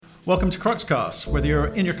Welcome to Cruxcast. Whether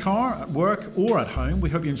you're in your car, at work, or at home,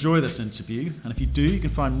 we hope you enjoy this interview. And if you do, you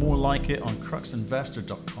can find more like it on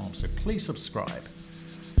cruxinvestor.com. So please subscribe.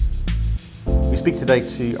 We speak today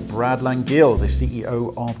to Brad Langille, the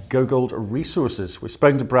CEO of GoGold Resources. We've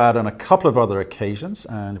spoken to Brad on a couple of other occasions,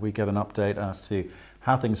 and we get an update as to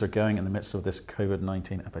how things are going in the midst of this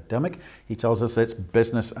COVID-19 epidemic. He tells us it's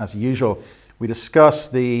business as usual. We discuss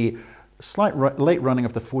the slight late running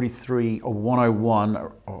of the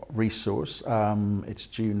 43-101 resource. It's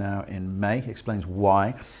due now in May. He explains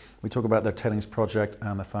why. We talk about their tailings project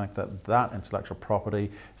and the fact that that intellectual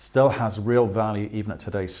property still has real value even at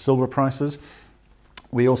today's silver prices.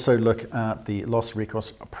 We also look at the Los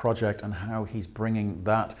Ricos project and how he's bringing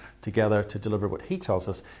that together to deliver what he tells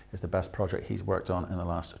us is the best project he's worked on in the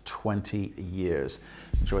last 20 years.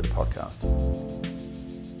 Enjoy the podcast.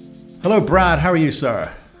 Hello, Brad. How are you,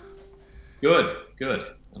 sir? Good.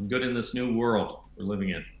 I'm good in this new world we're living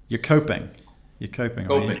in. You're coping.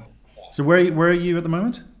 Coping. Are you? So where are you at the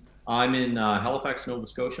moment? I'm in Halifax, Nova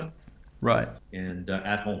Scotia. Right. And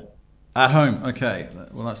at home. At home. Okay.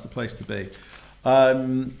 Well, that's the place to be.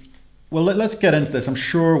 Well, let's get into this. I'm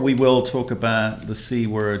sure we will talk about the C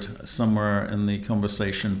word somewhere in the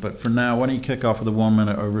conversation. But for now, why don't you kick off with a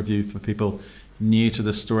 1-minute overview for people new to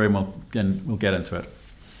this story, and we'll get into it.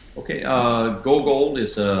 Okay, GoGold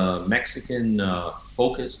is a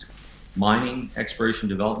Mexican-focused mining exploration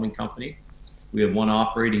development company. We have one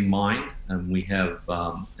operating mine, and we have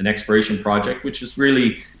an exploration project, which is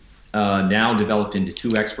really now developed into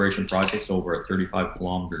 2 exploration projects over a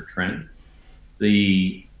 35-kilometer trend.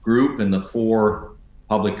 The group and the 4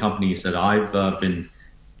 public companies that I've been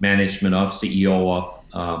management of, CEO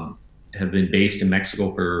of, have been based in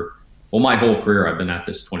Mexico for, well, my whole career. I've been at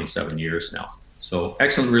this 27 years now. So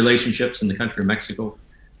excellent relationships in the country of Mexico.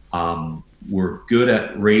 We're good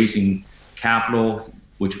at raising capital,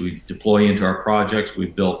 which we deploy into our projects.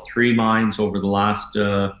 We've built 3 mines over the last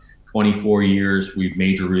 24 years. We've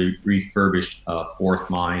majorly refurbished a 4th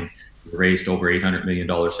mine. We raised over $800 million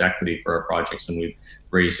equity for our projects, and we've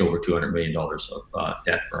raised over $200 million of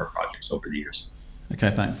debt for our projects over the years. Okay,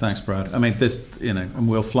 thanks, Brad. I mean, this, and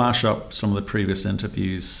we'll flash up some of the previous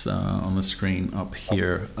interviews on the screen up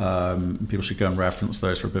here. People should go and reference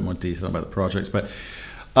those for a bit more detail about the projects. But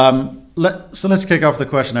let's kick off the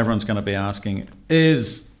question everyone's going to be asking: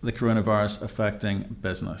 is the coronavirus affecting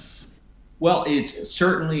business? Well, it's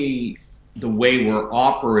certainly the way we're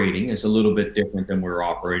operating is a little bit different than we were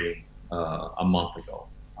operating a month ago.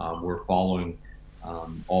 We're following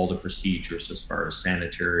all the procedures as far as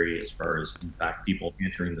sanitary, as far as, in fact, people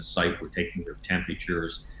entering the site, we're taking their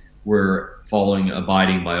temperatures. We're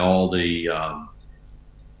abiding by all the,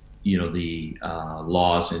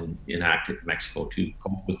 laws enacted in Mexico to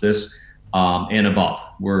cope with this and above.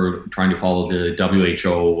 We're trying to follow the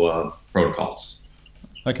WHO protocols.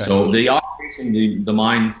 Okay. So the operation, the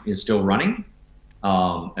mine is still running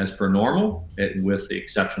as per normal, with the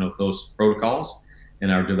exception of those protocols.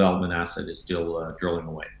 And our development asset is still drilling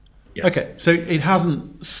away. Yes. Okay, so it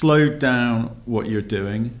hasn't slowed down what you're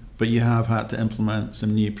doing, but you have had to implement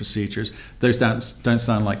some new procedures. Those don't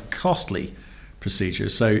sound like costly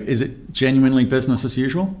procedures. So is it genuinely business as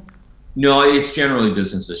usual? No, it's generally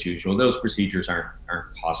business as usual. Those procedures aren't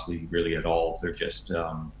costly really at all. They're just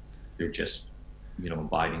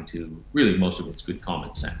abiding to, really, most of it's good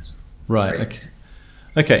common sense. Right.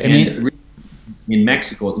 Okay. I mean, in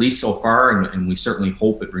Mexico, at least so far, and we certainly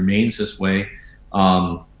hope it remains this way,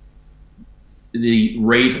 the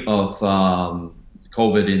rate of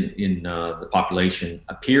COVID in the population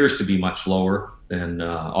appears to be much lower than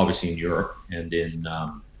obviously in Europe and in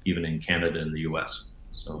even in Canada and the US.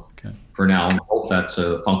 So For now, I hope that's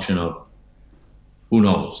a function of, who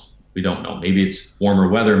knows? We don't know. Maybe it's warmer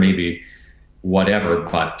weather, maybe whatever,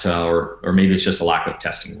 but or maybe it's just a lack of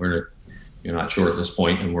testing. You're not sure at this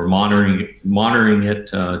point, and we're monitoring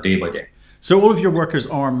it day by day. So all of your workers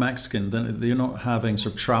are Mexican, then you're not having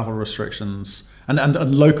sort of travel restrictions, and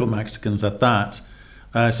local Mexicans at that.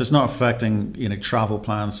 So it's not affecting travel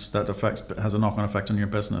plans that has a knock-on effect on your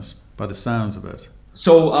business by the sounds of it.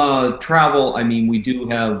 So travel, I mean, we do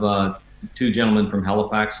have 2 gentlemen from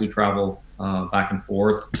Halifax who travel back and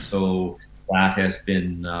forth. So that has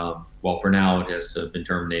been, for now it has been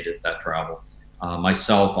terminated, that travel.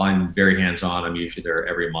 Myself, I'm very hands-on. I'm usually there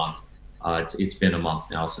every month. It's been a month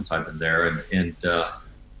now since I've been there, and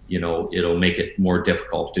it'll make it more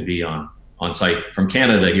difficult to be on site from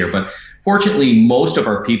Canada here. But fortunately, most of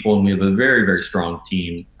our people, and we have a very, very strong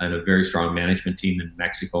team and a very strong management team in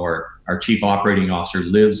Mexico. Our chief operating officer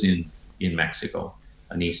lives in Mexico,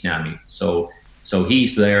 Anis Nami. So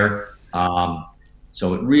he's there.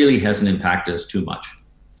 So it really hasn't impacted us too much.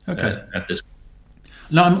 Okay. at this.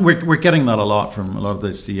 No, we're getting that a lot from a lot of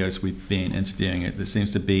the CEOs we've been interviewing. There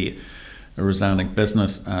seems to be a resounding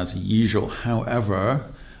business as usual. However,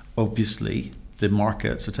 obviously, the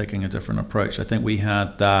markets are taking a different approach. I think we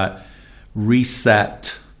had that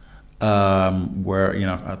reset where,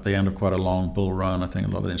 at the end of quite a long bull run, I think a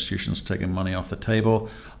lot of the institutions are taking money off the table.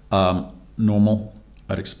 Normal,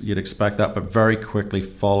 you'd expect that, but very quickly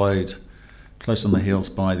followed close on the heels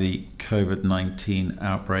by the COVID-19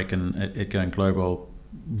 outbreak and it going global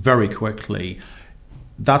very quickly.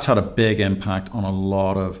 That's had a big impact on a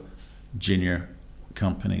lot of junior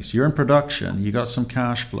companies. You're in production, you got some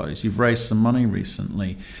cash flows, you've raised some money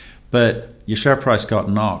recently, but your share price got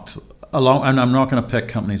knocked along. And I'm not going to pick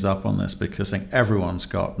companies up on this because I think everyone's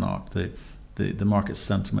got knocked. The market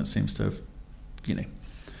sentiment seems to have,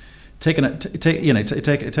 taken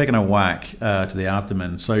a whack to the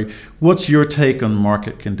abdomen. So, what's your take on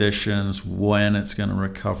market conditions? When it's going to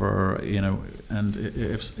recover? And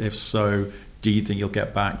if so, do you think you'll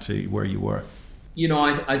get back to where you were?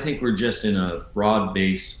 I think we're just in a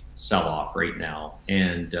broad-based sell-off right now,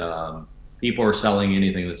 and people are selling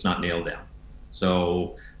anything that's not nailed down.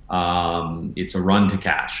 So it's a run to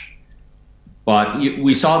cash. But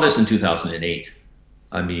we saw this in 2008.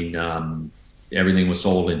 I mean, everything was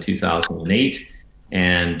sold in 2008,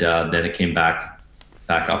 and then it came back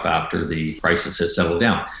up after the prices had settled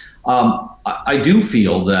down. I do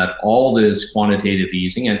feel that all this quantitative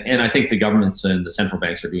easing, and I think the governments and the central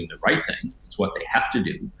banks are doing the right thing. It's what they have to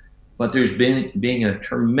do. But there's being a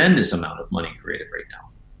tremendous amount of money created right now.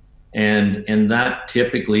 And that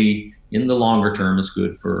typically, in the longer term, is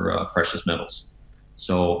good for precious metals.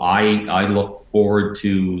 So I look forward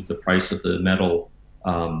to the price of the metal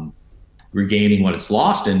regaining what it's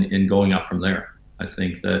lost and going up from there. I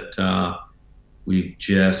think that we've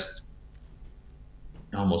just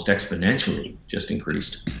almost exponentially just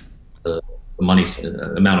increased the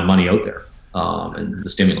amount of money out there and the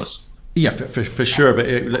stimulus. Yeah, for sure. But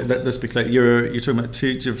let's be clear. You're talking about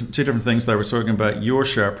two different things there. We're talking about your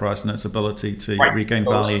share price and its ability to regain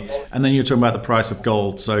value, and then you're talking about the price of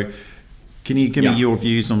gold. So, can you give me your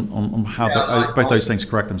views on how both those things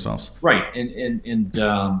correct themselves? Right, and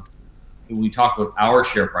we talk about our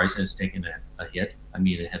share price, and it's taken a hit. I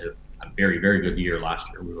mean, it had a very, very good year last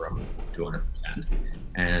year. We were up 200%,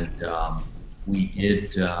 and we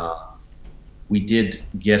did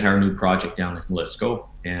get our new project down in Jalisco,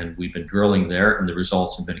 and we've been drilling there, and the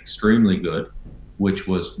results have been extremely good, which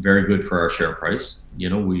was very good for our share price.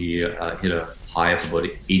 We hit a high of about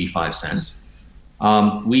 85 cents.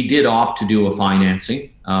 We did opt to do a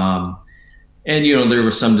financing, and there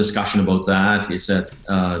was some discussion about that. Is that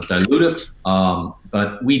dilutive?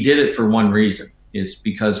 But we did it for one reason, is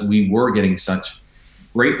because we were getting such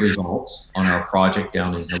great results on our project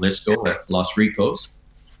down in Jalisco at Los Ricos.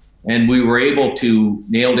 And we were able to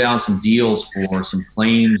nail down some deals for some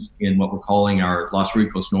claims in what we're calling our Los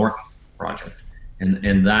Ricos North project.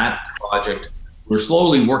 And that project, we're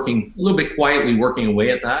slowly working, a little bit quietly working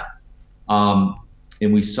away at that.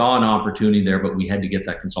 And we saw an opportunity there, but we had to get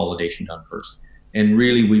that consolidation done first. And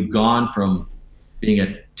really, we've gone from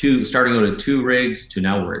being starting out at 2 rigs to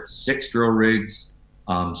now we're at 6 drill rigs.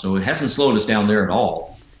 So it hasn't slowed us down there at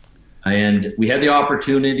all. And we had the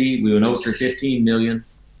opportunity. We went out for 15 million.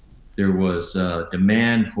 There was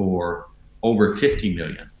demand for over 50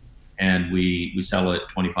 million, and we sell it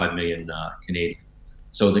 25 million Canadian.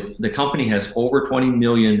 So the company has over 20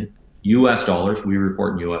 million US dollars. We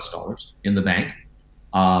report in US dollars in the bank.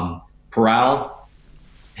 Paral,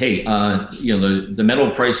 hey, the metal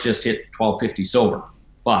price just hit 1250 silver,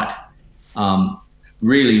 but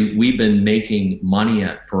really we've been making money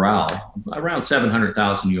at Paral around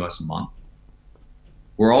 700,000 US a month.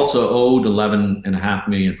 We're also owed 11.5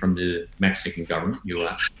 million from the Mexican government,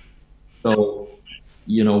 US. So,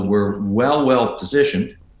 we're well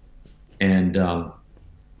positioned, and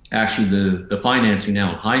actually the financing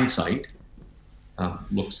now in hindsight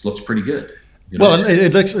looks pretty good. Well,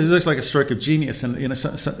 it looks like a stroke of genius, and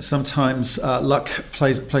sometimes luck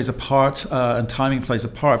plays a part and timing plays a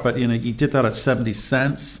part. But you did that at 70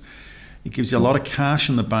 cents. It gives you a lot of cash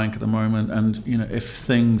in the bank at the moment, and if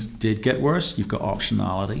things did get worse, you've got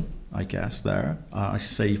optionality, I guess. There, I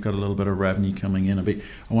should say you've got a little bit of revenue coming in. I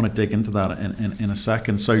want to dig into that in a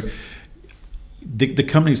second. So, the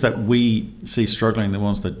companies that we see struggling, the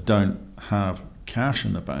ones that don't have cash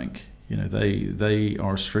in the bank, they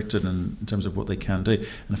are restricted in terms of what they can do.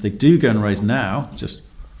 And if they do go and raise now, just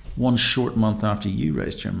one short month after you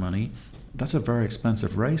raised your money, that's a very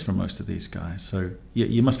expensive raise for most of these guys. So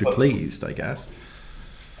you must be pleased, I guess.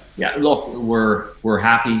 Yeah, look, we're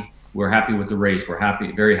happy. We're happy with the raise. We're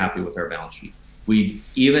very happy with our balance sheet. we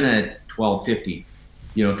even at 1250,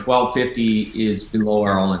 1250 is below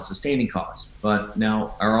our all-in sustaining costs. But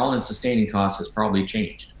now our all-in sustaining cost has probably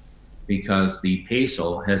changed because the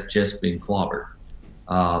peso has just been clobbered.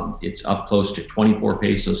 It's up close to 24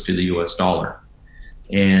 pesos to the US dollar.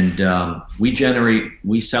 And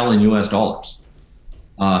we sell in US dollars.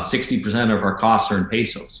 60% of our costs are in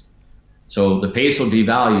pesos. So the peso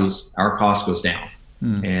devalues, our cost goes down.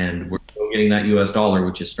 And we're still getting that US dollar,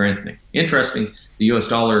 which is strengthening. Interesting, the US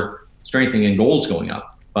dollar strengthening and gold's going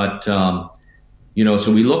up. But, so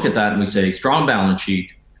we look at that and we say, strong balance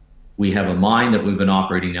sheet. We have a mine that we've been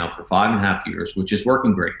operating now for 5.5 years, which is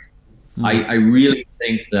working great. I really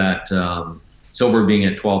think that silver being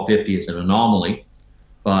at 1250 is an anomaly.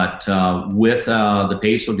 But with the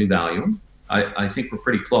peso devaluing, I think we're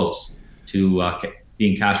pretty close to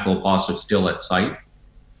being cash flow positive still at site.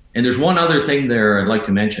 And there's one other thing there I'd like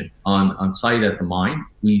to mention. On site at the mine,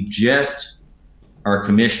 we just are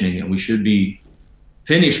commissioning, and we should be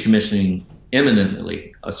finished commissioning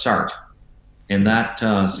imminently, a SART. And that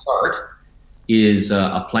SART is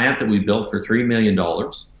a plant that we built for $3 million.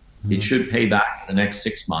 It should pay back in the next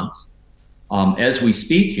 6 months. As we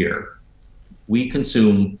speak here, we were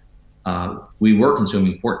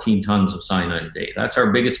consuming 14 tons of cyanide a day. That's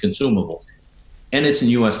our biggest consumable. And it's in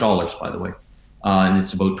US dollars, by the way. And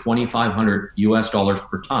it's about $2,500 US dollars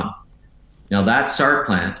per ton. Now that SART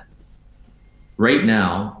plant right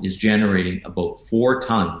now is generating about 4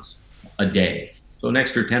 tons a day. So an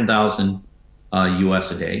extra 10,000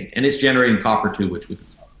 US a day. And it's generating copper too, which we can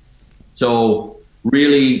sell. So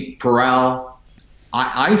really, Parral,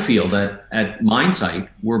 I feel that at mine site,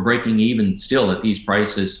 we're breaking even still at these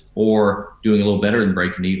prices or doing a little better than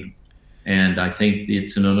breaking even. And I think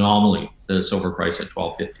it's an anomaly, the silver price at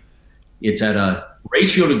 1250. It's at a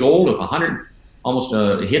ratio to gold of 100, almost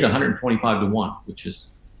hit 125 to 1, which has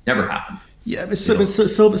never happened. Yeah, but silver's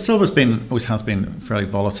always has been fairly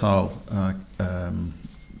volatile.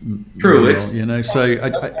 True, so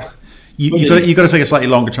you've got to take a slightly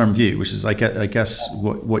longer term view, which is I guess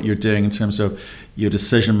what you're doing in terms of your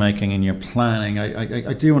decision making and your planning.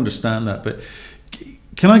 I do understand that, but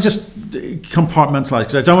can I just compartmentalize,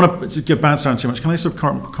 because I don't want to get bounce around too much. Can I sort of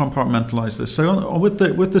compartmentalize this? So with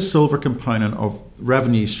the silver component of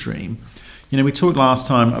revenue stream, we talked last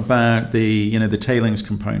time about the tailings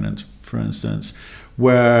component, for instance,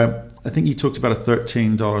 where I think you talked about a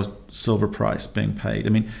 $13 silver price being paid. I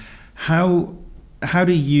mean, how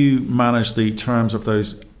do you manage the terms of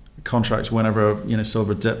those contracts whenever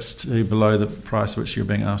silver dips to below the price which you're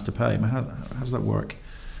being asked to pay? I mean, how does that work?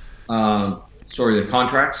 Sorry, the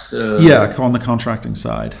contracts? Yeah, on the contracting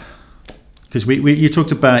side, because you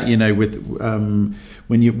talked about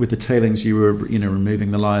with the tailings you were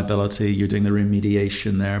removing the liability, you're doing the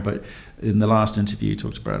remediation there, but in the last interview you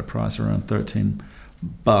talked about a price around $13.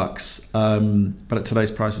 But at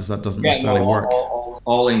today's prices that doesn't necessarily work.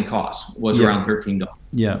 All-in cost was around $13.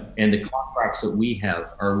 Yeah. And the contracts that we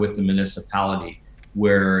have are with the municipality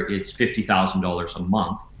where it's $50,000 a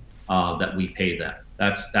month that we pay them.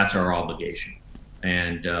 That's our obligation.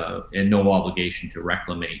 And no obligation to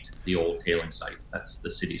reclamate the old tailing site. That's the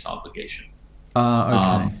city's obligation.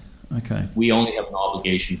 Okay. We only have an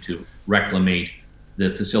obligation to reclamate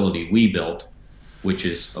the facility we built, which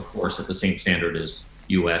is, of course, at the same standard as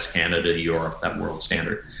US, Canada, Europe, that world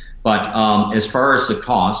standard. But as far as the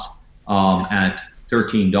cost at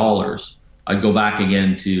 $13, I'd go back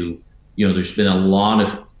again to, there's been a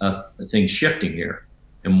lot of things shifting here.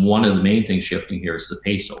 And one of the main things shifting here is the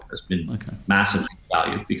peso has been massively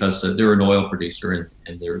valued because they're an oil producer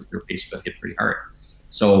and their peso got hit pretty hard.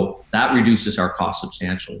 So that reduces our cost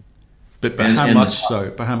substantially. But how much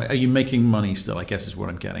so? But how are you making money still, I guess is what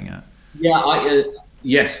I'm getting at. Yeah,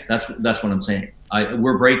 yes, that's what I'm saying.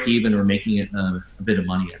 We're break even or making a bit of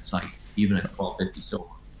money at site, even at 1250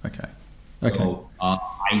 silver. Okay. So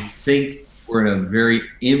I think we're in a very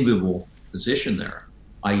enviable position there.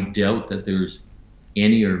 I doubt that there's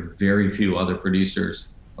any or very few other producers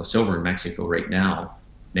of silver in Mexico right now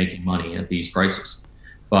making money at these prices.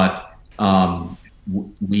 But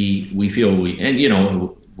we feel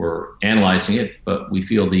we're analyzing it, but we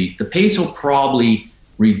feel the peso probably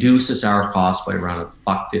reduces our cost by around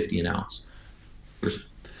 $1.50 an ounce.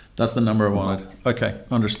 That's the number I wanted. Okay,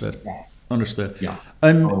 understood. Yeah. Understood. Yeah.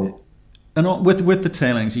 And with the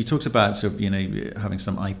tailings, you talked about sort of having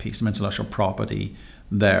some IP, some intellectual property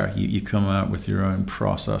there. You come out with your own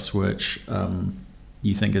process, which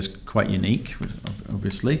you think is quite unique,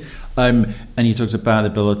 obviously. And you talked about the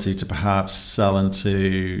ability to perhaps sell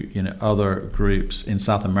into other groups in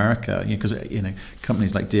South America, because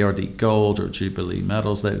companies like DRD Gold or Jubilee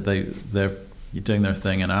Metals, they've doing their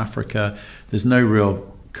thing in Africa. There's no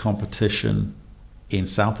real competition in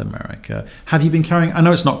South America. Have you been carrying, I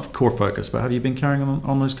know it's not core focus, but have you been carrying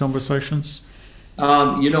on those conversations?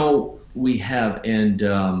 We have, and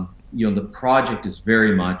the project is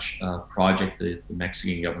very much a project that the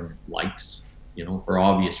Mexican government likes, for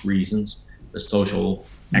obvious reasons, the social,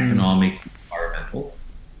 economic, environmental.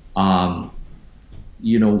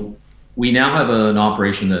 We now have an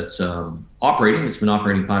operation that's operating. It's been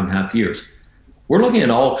operating 5.5 years. We're looking at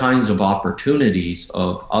all kinds of opportunities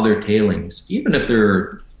of other tailings, even if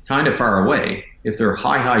they're kind of far away. If they're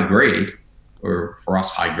high grade, or for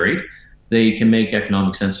us high grade, they can make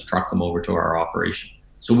economic sense to truck them over to our operation.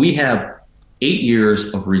 So we have 8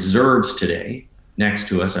 years of reserves today next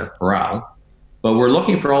to us at Parral, but we're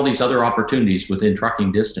looking for all these other opportunities within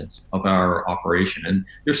trucking distance of our operation. And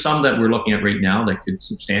there's some that we're looking at right now that could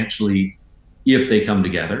substantially, if they come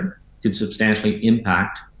together, could substantially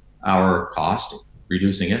impact our cost,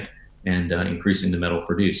 reducing it and increasing the metal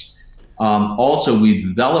produced. Also, we've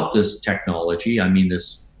developed this technology,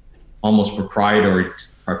 this almost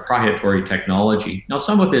proprietary technology. Now,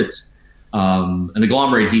 some of it's an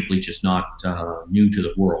agglomerated heap leach is not new to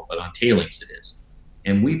the world, but on tailings it is.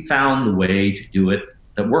 And we found a way to do it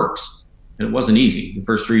that works. And it wasn't easy. The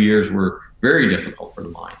first 3 years were very difficult for the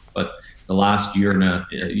mine, but the last year and a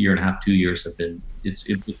half, 2 years have been, it's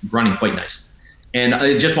running quite nicely. And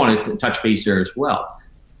I just want to touch base there as well.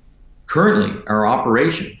 Currently, our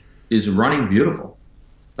operation is running beautiful.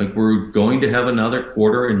 Like, we're going to have another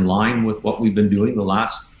quarter in line with what we've been doing the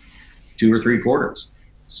last 2 or 3 quarters.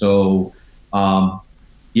 So,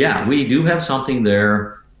 we do have something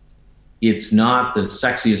there. It's not the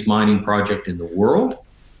sexiest mining project in the world,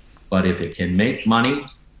 but if it can make money,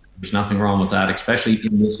 there's nothing wrong with that, especially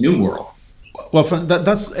in this new world. Well,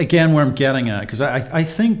 that's again where I'm getting at, because I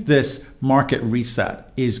think this market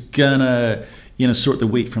reset is gonna sort the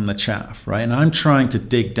wheat from the chaff, right? And I'm trying to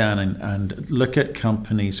dig down and look at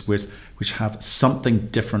companies which have something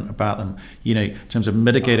different about them, in terms of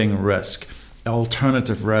mitigating risk,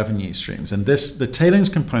 alternative revenue streams. And the tailings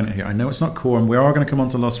component here, I know it's not core, and we are going to come on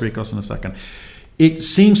to Los Ricos in a second. It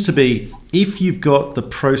seems to be, if you've got the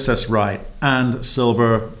process right and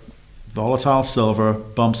silver, volatile silver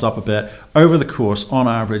bumps up a bit over the course, on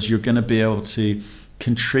average, you're going to be able to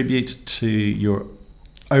contribute to your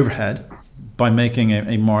overhead by making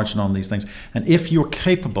a margin on these things. And if you're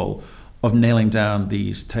capable of nailing down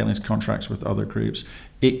these tailings contracts with other groups,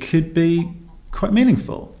 it could be quite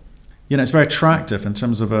meaningful. It's very attractive in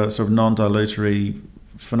terms of a sort of non-dilutory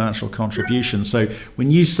financial contribution. So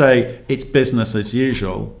when you say it's business as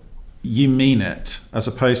usual, you mean it, as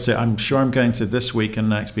opposed to, I'm sure I'm going to this week and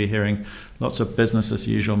next be hearing lots of business as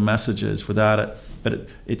usual messages without it. But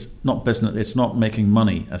it's not business, it's not making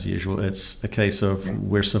money as usual. It's a case of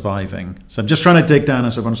we're surviving. So I'm just trying to dig down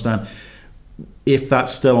and sort of understand if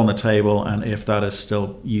that's still on the table, and if that is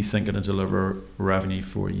still, you think, going to deliver revenue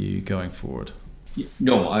for you going forward.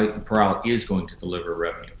 No, Parral is going to deliver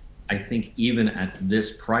revenue. I think even at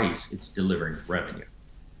this price, it's delivering revenue.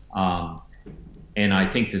 And I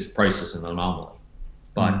think this price is an anomaly.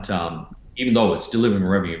 But even though it's delivering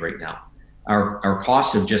revenue right now, our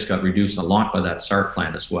costs have just got reduced a lot by that SART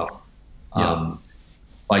plant as well,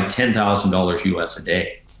 by $10,000 US a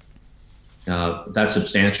day. That's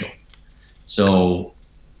substantial. So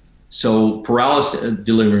Parral is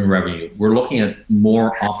delivering revenue. We're looking at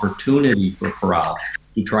more opportunity for Parral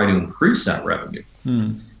to try to increase that revenue.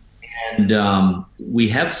 And we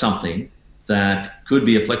have something that could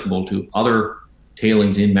be applicable to other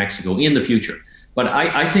tailings in Mexico in the future. But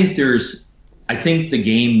I think the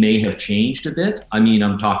game may have changed a bit.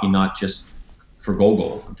 I'm talking not just for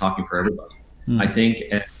GoGold, I'm talking for everybody. I think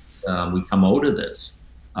as we come out of this,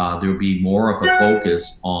 there'll be more of a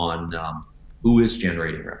focus on who is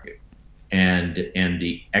generating revenue. And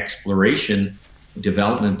the exploration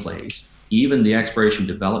development plays, even the exploration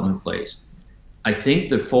development plays, I think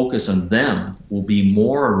the focus on them will be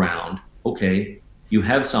more around, okay, you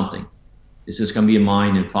have something. Is this going to be a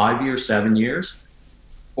mine in 5 years, 7 years?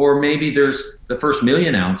 Or maybe there's the first 1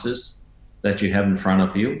 million ounces that you have in front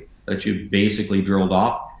of you that you basically drilled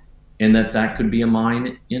off, and that could be a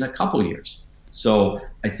mine in a couple years. So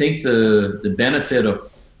I think the benefit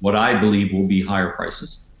of what I believe will be higher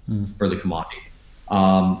prices for the commodity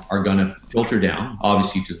are going to filter down,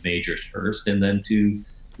 obviously, to the majors first, and then to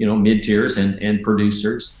mid-tiers and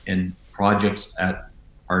producers and projects that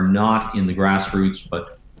are not in the grassroots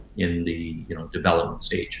but in the development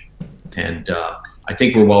stage. And I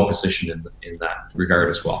think we're well positioned in that regard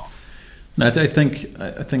as well. No, I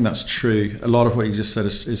think that's true. A lot of what you just said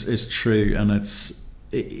is true, and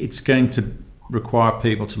it's going to require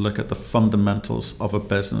people to look at the fundamentals of a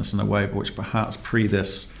business in a way which perhaps pre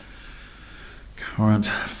this current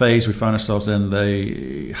phase we find ourselves in,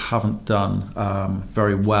 they haven't done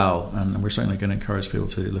very well. And we're certainly going to encourage people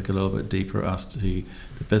to look a little bit deeper as to the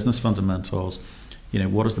business fundamentals.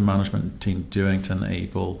 What is the management team doing to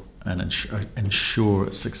enable and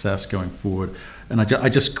ensure success going forward? And I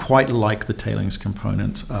just quite like the tailings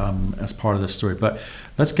component as part of this story. But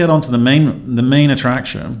let's get on to the main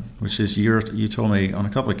attraction, which is you told me on a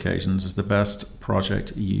couple of occasions is the best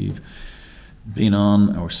project you've been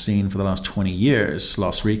on or seen for the last 20 years,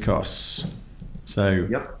 Los Ricos. So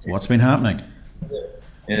What's been happening? Yes.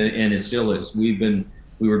 And it still is. We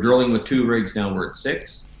were drilling with 2 rigs, now we're at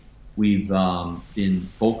 6. We've been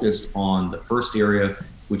focused on the first area,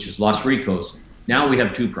 which is Los Ricos. Now we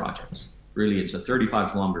have 2 projects. Really, it's a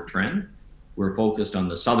 35-kilometer trend. We're focused on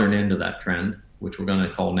the southern end of that trend, which we're going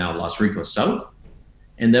to call now Los Ricos South.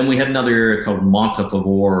 And then we have another area called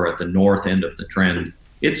Montefavor at the north end of the trend.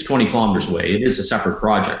 It's 20 kilometers away. It is a separate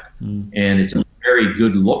project, and it's a very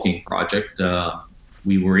good-looking project.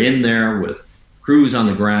 We were in there with crews on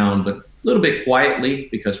the ground, but a little bit quietly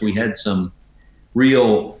because we had some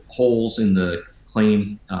real holes in the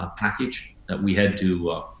claim package that we had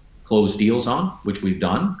to close deals on, which we've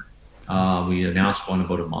done. We announced one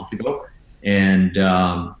about a month ago, and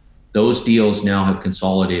those deals now have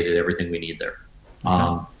consolidated everything we need there.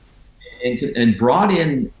 Okay. And brought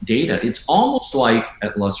in data. It's almost like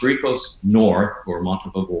at Los Ricos North, or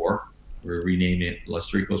Montefavor, we're renaming it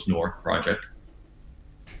Los Ricos North Project.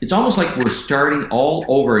 It's almost like we're starting all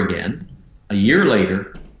over again a year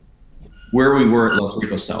later where we were at Los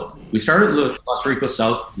Ricos South. We started at Los Ricos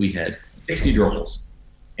South, we had 60 drill holes.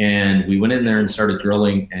 And we went in there and started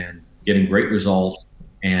drilling and getting great results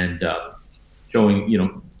and showing,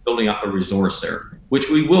 building up a resource there, which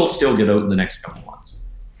we will still get out in the next couple of months.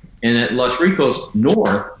 And at Los Ricos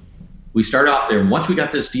North, we started off there. And once we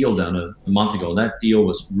got this deal done a month ago, that deal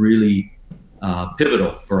was really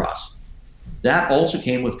pivotal for us. That also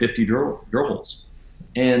came with 50 drill holes.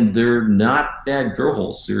 And they're not bad drill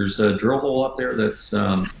holes. There's a drill hole up there that's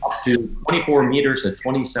up to 24 meters at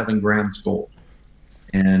 27 grams gold.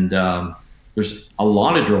 And there's a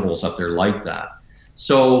lot of drill holes up there like that.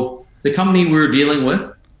 So the company we were dealing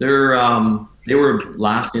with, they were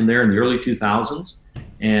last in there in the early 2000s.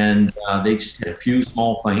 And they just had a few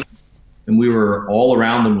small claims, and we were all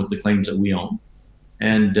around them with the claims that we own.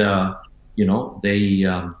 And they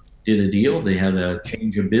did a deal. They had a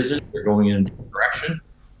change of business. They're going in a different direction,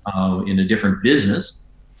 in a different business.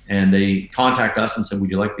 And they contacted us and said,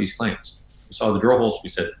 "Would you like these claims?" We saw the drill holes. We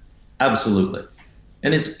said, "Absolutely."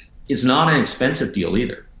 And it's not an expensive deal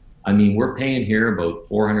either. I mean, we're paying here about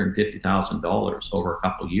 $450,000 over a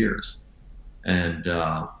couple of years, and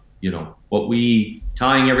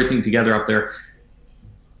tying everything together up there.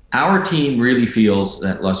 Our team really feels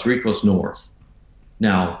that Los Ricos North,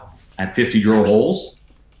 now at 50 drill holes,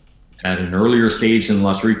 at an earlier stage than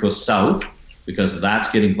Los Ricos South, because that's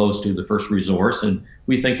getting close to the first resource, and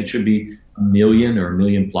we think it should be 1 million or 1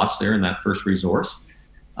 million plus there in that first resource,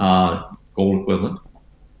 gold equivalent.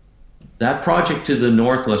 That project to the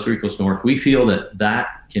north, Los Ricos North, we feel that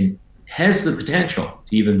has the potential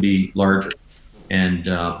to even be larger. And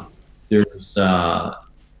there's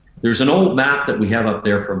an old map that we have up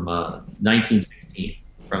there from 1916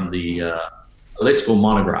 from the Jalisco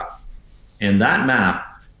monograph, and that map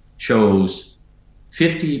shows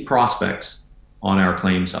 50 prospects on our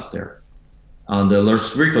claims up there. On the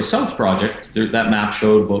Los Ricos South project, that map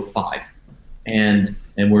showed about 5, and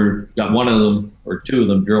we've got one of them or 2 of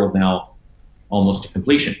them drilled now almost to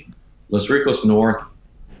completion. Los Ricos North,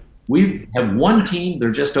 we have one team.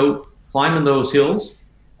 They're just out climbing those hills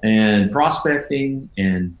and prospecting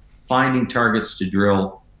and finding targets to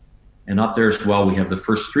drill. And up there as well, we have the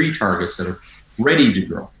first 3 targets that are ready to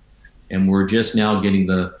drill. And we're just now getting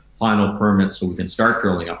the final permit so we can start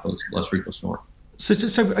drilling up Los Ricos North. So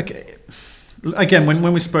okay. Again,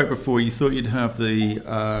 when we spoke before, you thought you'd have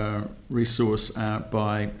the resource out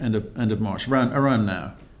by end of March, around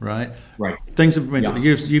now, right? Right. Things have been. Yeah.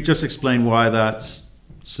 You've just explained why that's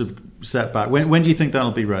sort of set back. When do you think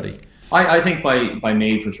that'll be ready? I think by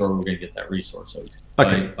May for sure we're going to get that resource out.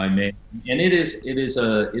 Okay. By May, and it is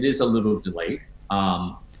a little delayed.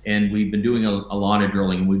 And we've been doing a lot of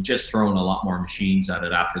drilling. We've just thrown a lot more machines at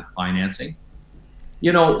it after the financing.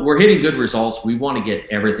 We're hitting good results. We want to get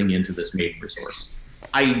everything into this maiden resource.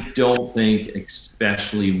 I don't think,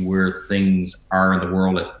 especially where things are in the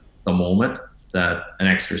world at the moment, that an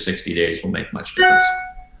extra 60 days will make much difference.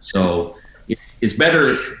 So it's better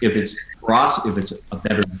if it's for us, if it's a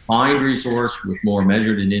better defined resource with more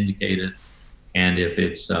measured and indicated, and if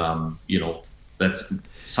it's that's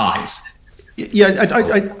size.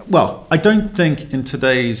 Yeah, well, I don't think in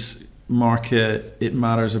today's market it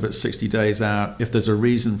matters if it's 60 days out, if there's a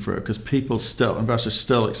reason for it, because investors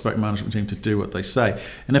still expect management team to do what they say.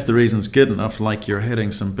 And if the reason's good enough, like you're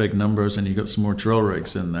hitting some big numbers and you've got some more drill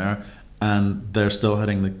rigs in there and they're still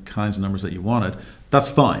hitting the kinds of numbers that you wanted, that's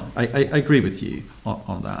fine. I agree with you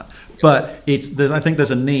on that. But I think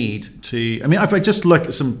there's a need to, I mean, if I just look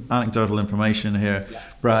at some anecdotal information here,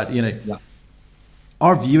 Brad,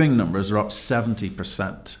 our viewing numbers are up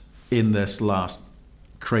 70% in this last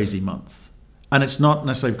crazy month. And it's not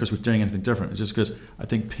necessarily because we're doing anything different. It's just because I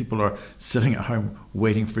think people are sitting at home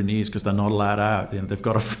waiting for news because they're not allowed out. They've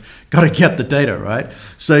got to get the data, right?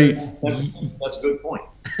 So that's a good point.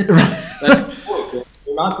 That's a good point.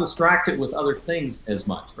 They're not distracted with other things as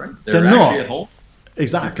much, right? They're actually not at home.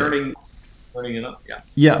 Exactly. Turning it up. Yeah.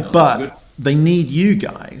 Yeah, but they need you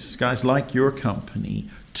guys like your company,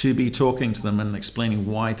 to be talking to them and explaining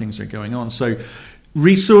why things are going on. So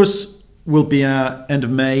resource will be out end of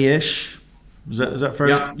May-ish. Is that fair?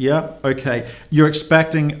 Yeah. Yeah. Okay. You're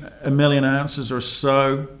expecting 1 million ounces or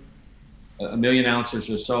so? 1 million ounces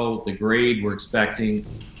or so. The grade we're expecting,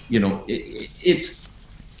 it's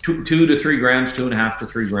 2 to 3 grams, 2.5 to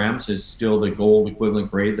 3 grams is still the gold equivalent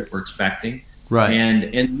grade that we're expecting. Right.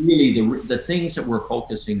 And really the things that we're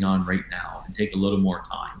focusing on right now and take a little more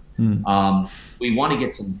time. We want to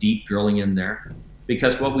get some deep drilling in there,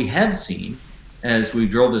 because what we have seen as we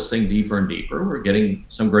drill this thing deeper and deeper, we're getting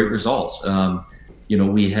some great results.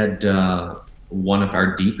 We had one of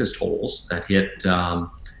our deepest holes that hit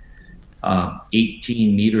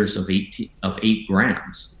 18 meters of 8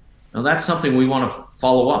 grams. Now that's something we want to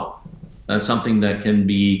follow up. That's something that can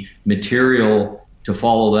be material to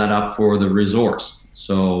follow that up for the resource.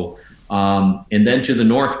 So, and then to the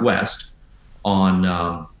northwest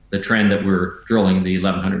on the trend that we're drilling, the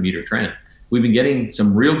 1100 meter trend, we've been getting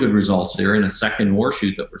some real good results there in a second ore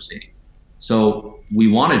shoot that we're seeing. So we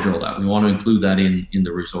want to drill that. We want to include that in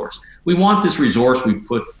the resource. We want this resource we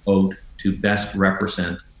put out to best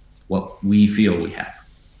represent what we feel we have,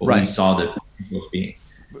 what we saw the potential being.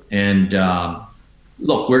 And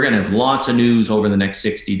look, we're going to have lots of news over the next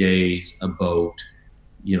 60 days about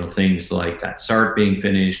things like that SART being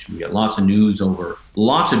finished. We got lots of news over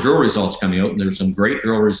lots of drill results coming out, and there's some great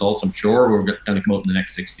drill results, I'm sure, we're going to come out in the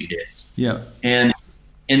next 60 days. Yeah. And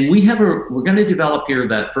we're going to develop here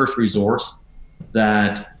that first resource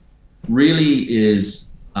that really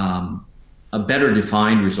is a better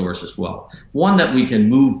defined resource as well. One that we can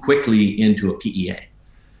move quickly into a PEA.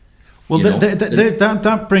 Well,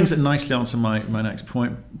 that brings it nicely onto my next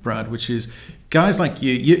point, Brad, which is guys like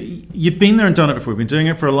you've been there and done it before. You've been doing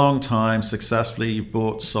it for a long time, successfully. You've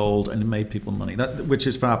bought, sold, and made people money, which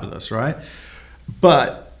is fabulous, right?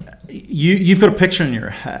 But you've got a picture in your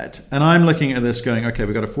head, and I'm looking at this going, okay,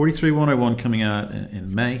 we've got a 43-101 coming out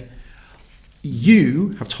in May. You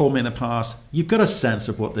have told me in the past you've got a sense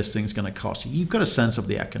of what this thing's going to cost you. You've got a sense of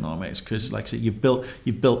the economics because, like I said, you've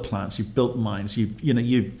built plants, you've built mines,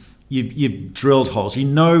 you've drilled holes. You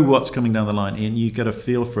know what's coming down the line, and you get a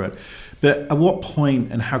feel for it. But at what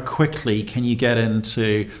point and how quickly can you get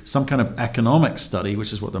into some kind of economic study,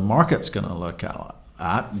 which is what the market's going to look at?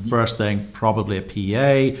 First thing, probably a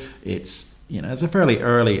PEA. It's a fairly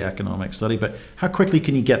early economic study, but how quickly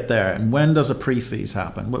can you get there? And when does a pre-feas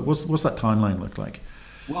happen? What's that timeline look like?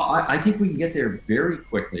 Well, I think we can get there very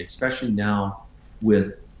quickly, especially now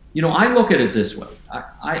with, I look at it this way.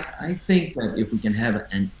 I think that if we can have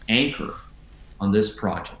an anchor on this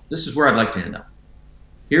project, this is where I'd like to end up.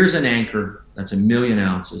 Here's an anchor that's 1 million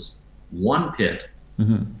ounces, one pit,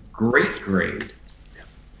 great grade,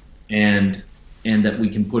 and that we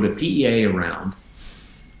can put a PEA around.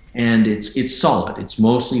 And it's solid. It's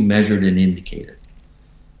mostly measured and indicated.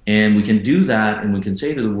 And we can do that, and we can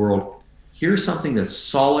say to the world, here's something that's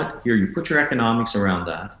solid. Here, you put your economics around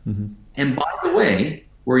that. And by the way,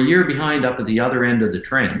 we're a year behind up at the other end of the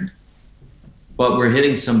trend, but we're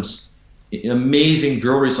hitting some amazing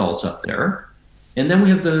drill results up there. And then we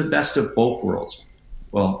have the best of both worlds.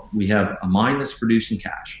 Well, we have a mine that's producing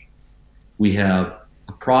cash. We have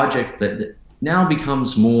a project that now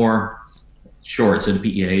becomes more, sure, it's a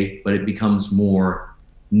PEA, but it becomes more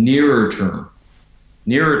nearer term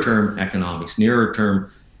economics, nearer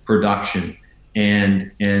term production.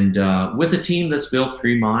 And with a team that's built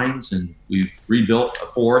 3 mines and we've rebuilt a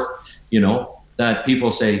 4th, that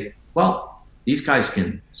people say, well, these guys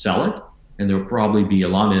can sell it, and there'll probably be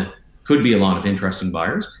could be a lot of interesting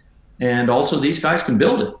buyers. And also these guys can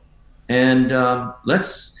build it. And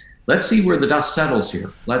let's see where the dust settles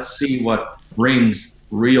here. Let's see what brings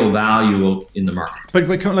real value in the market. But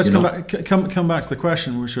let's come back to the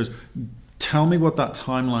question, which was, tell me what that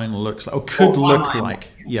timeline looks like, or could look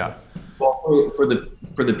like. Yeah. Well, for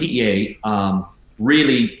the PEA,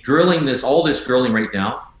 really drilling all this drilling right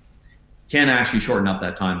now can actually shorten up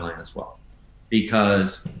that timeline as well,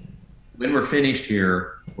 because when we're finished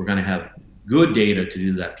here, we're going to have good data to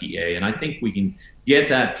do that PEA, and I think we can get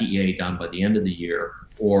that PEA done by the end of the year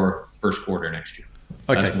or first quarter next year.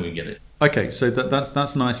 Okay. That's when we get it. Okay, so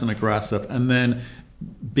that's nice and aggressive. And then,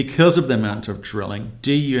 because of the amount of drilling,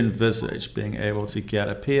 do you envisage being able to get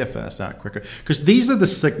a PFS out quicker? Because these are the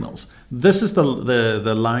signals. This is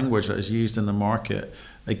the language that is used in the market,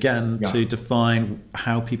 again, to define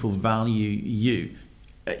how people value you.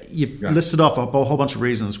 You've listed off a whole bunch of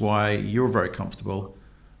reasons why you're very comfortable,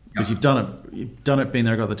 because you've done it, been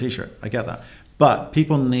there, got the t-shirt. I get that. But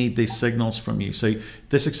people need these signals from you. So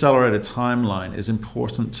this accelerated timeline is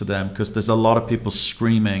important to them, because there's a lot of people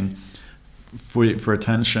screaming for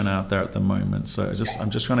attention out there at the moment. So I'm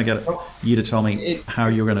just trying to get you to tell me how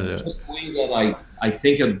you're going to do it. Just the way that I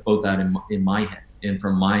think about that in my head, and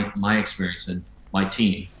from my experience and my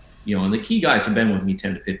team, and the key guys have been with me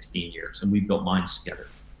 10 to 15 years, and we built mines together.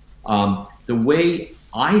 The way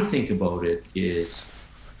I think about it is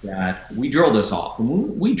that we drill this off. And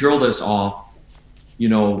when we drill this off,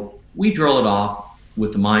 we drill it off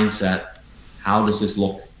with the mindset, how does this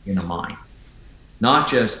look in a mine? Not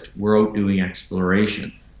just we're out doing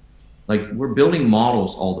exploration. Like, we're building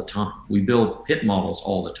models all the time. We build pit models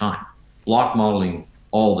all the time, block modeling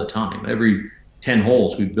all the time. Every 10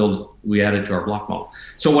 holes we add it to our block model.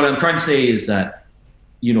 So what I'm trying to say is that,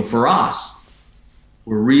 for us,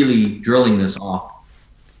 we're really drilling this off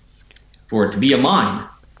for it to be a mine,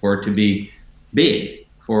 for it to be big,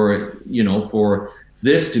 for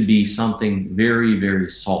this to be something very, very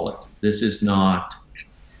solid. This is not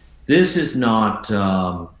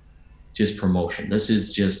just promotion. This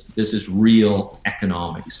is real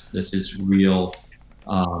economics. This is real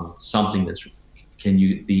something that's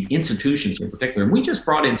the institutions in particular. And we just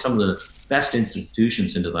brought in some of the best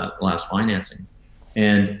institutions into that last financing,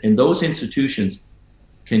 and those institutions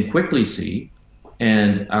can quickly see,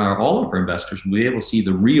 and all of our investors will be able to see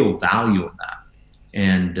the real value of that.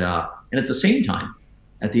 And at the same time,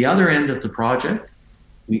 at the other end of the project,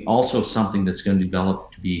 we also have something that's going to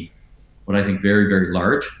develop to be what I think very, very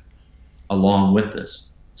large along with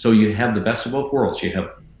this. So you have the best of both worlds. You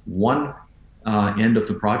have one end of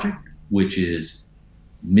the project, which is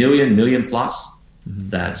million plus,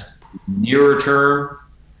 that's nearer term,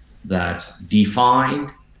 that's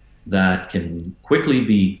defined, that can quickly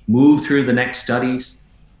be moved through the next studies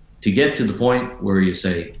to get to the point where you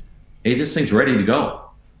say, hey, this thing's ready to go.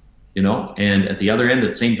 And at the other end,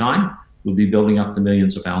 at the same time, we'll be building up the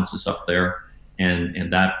millions of ounces up there,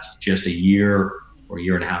 and that's just a year or a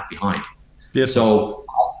year and a half behind. Yes. So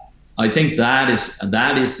I think that is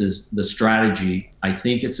the strategy. I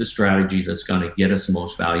think it's a strategy that's going to get us the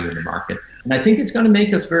most value in the market, and I think it's going to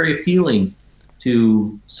make us very appealing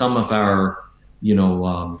to some of our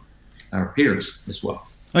our peers as well.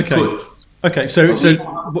 Okay. So we're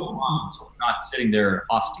not sitting there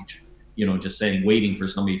hostage, just waiting for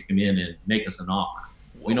somebody to come in and make us an offer.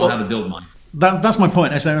 We know how to build mines. That's my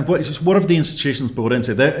point. I said, what have the institutions bought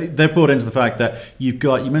into? They've bought into the fact that you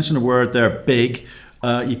mentioned a word there, big.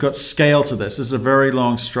 You've got scale to this. This is a very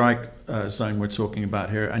long strike zone we're talking about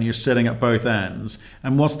here, and you're sitting at both ends.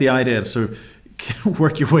 And what's the idea? So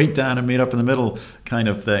work your way down and meet up in the middle, kind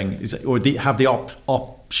of thing, have the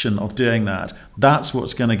option of doing that. That's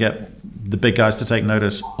what's going to get the big guys to take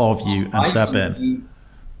notice of you and step in.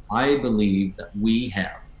 I believe that we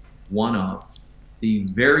have one of the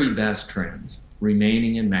very best trends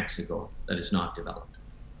remaining in Mexico that is not developed.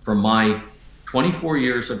 From my 24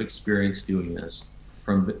 years of experience doing this,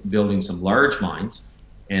 from building some large mines,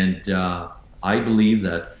 and I believe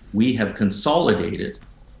that we have consolidated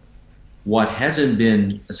what hasn't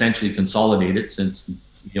been essentially consolidated since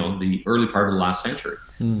the early part of the last century.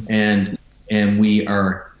 And we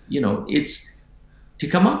are, it's to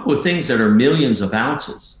come up with things that are millions of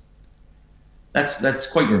ounces. That's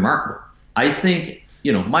quite remarkable. I think,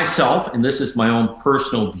 myself, and this is my own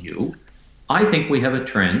personal view, I think we have a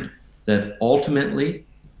trend that ultimately,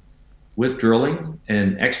 with drilling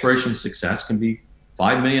and exploration success, can be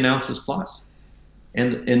 5 million ounces plus.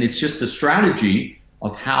 And it's just a strategy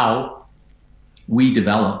of how we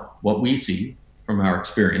develop what we see from our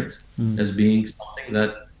experience as being something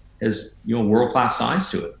that has, world-class size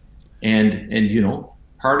to it. And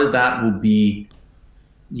part of that will be,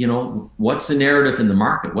 what's the narrative in the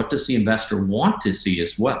market? What does the investor want to see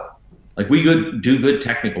as well? Like, we do good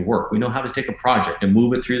technical work. We know how to take a project and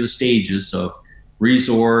move it through the stages of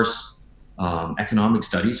resource, economic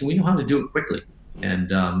studies, and we know how to do it quickly.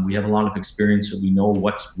 And we have a lot of experience, so we know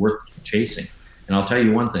what's worth chasing. And I'll tell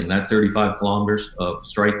you one thing, that 35 kilometers of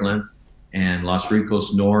strike length and Los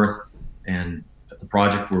Ricos North and the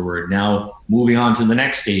project where we're now moving on to the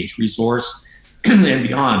next stage, resource and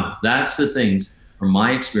beyond, that's the things from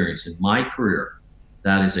my experience in my career,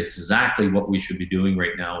 that is exactly what we should be doing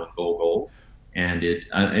right now in Go Gold. And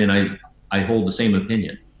I hold the same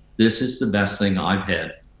opinion. This is the best thing I've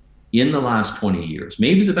had in the last 20 years,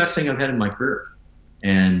 maybe the best thing I've had in my career.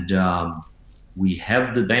 And we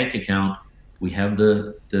have the bank account, we have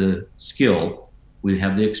the skill, we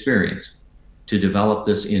have the experience to develop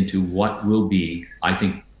this into what will be, I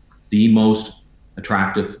think, the most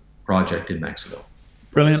attractive project in Mexico.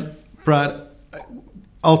 Brilliant. Brad,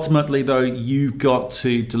 ultimately though, you got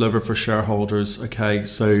to deliver for shareholders. Okay,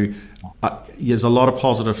 so there's a lot of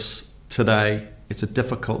positives today. It's a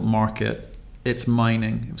difficult market. It's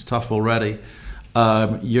mining. It was tough already.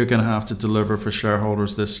 You're going to have to deliver for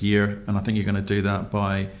shareholders this year, and I think you're going to do that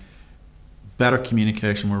by better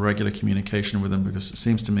communication, more regular communication with them, because it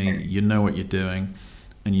seems to me you know what you're doing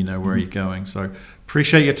and you know where you're going. So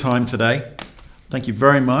appreciate your time today. Thank you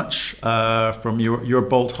very much from your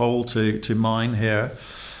bolt hole to mine here.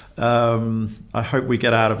 I hope we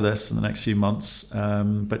get out of this in the next few months,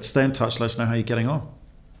 but stay in touch. Let us know how you're getting on.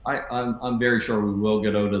 I'm very sure we will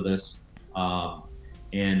get out of this,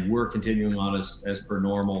 and we're continuing on as per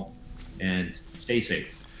normal, and stay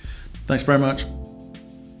safe. Thanks very much.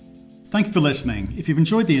 Thank you for listening. If you've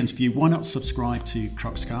enjoyed the interview, why not subscribe to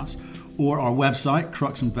Cruxcast or our website,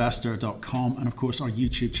 cruxinvestor.com, and of course our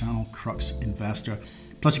YouTube channel, Crux Investor.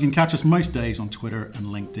 Plus you can catch us most days on Twitter and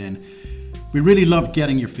LinkedIn. We really love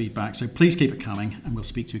getting your feedback, so please keep it coming, and we'll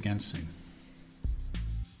speak to you again soon.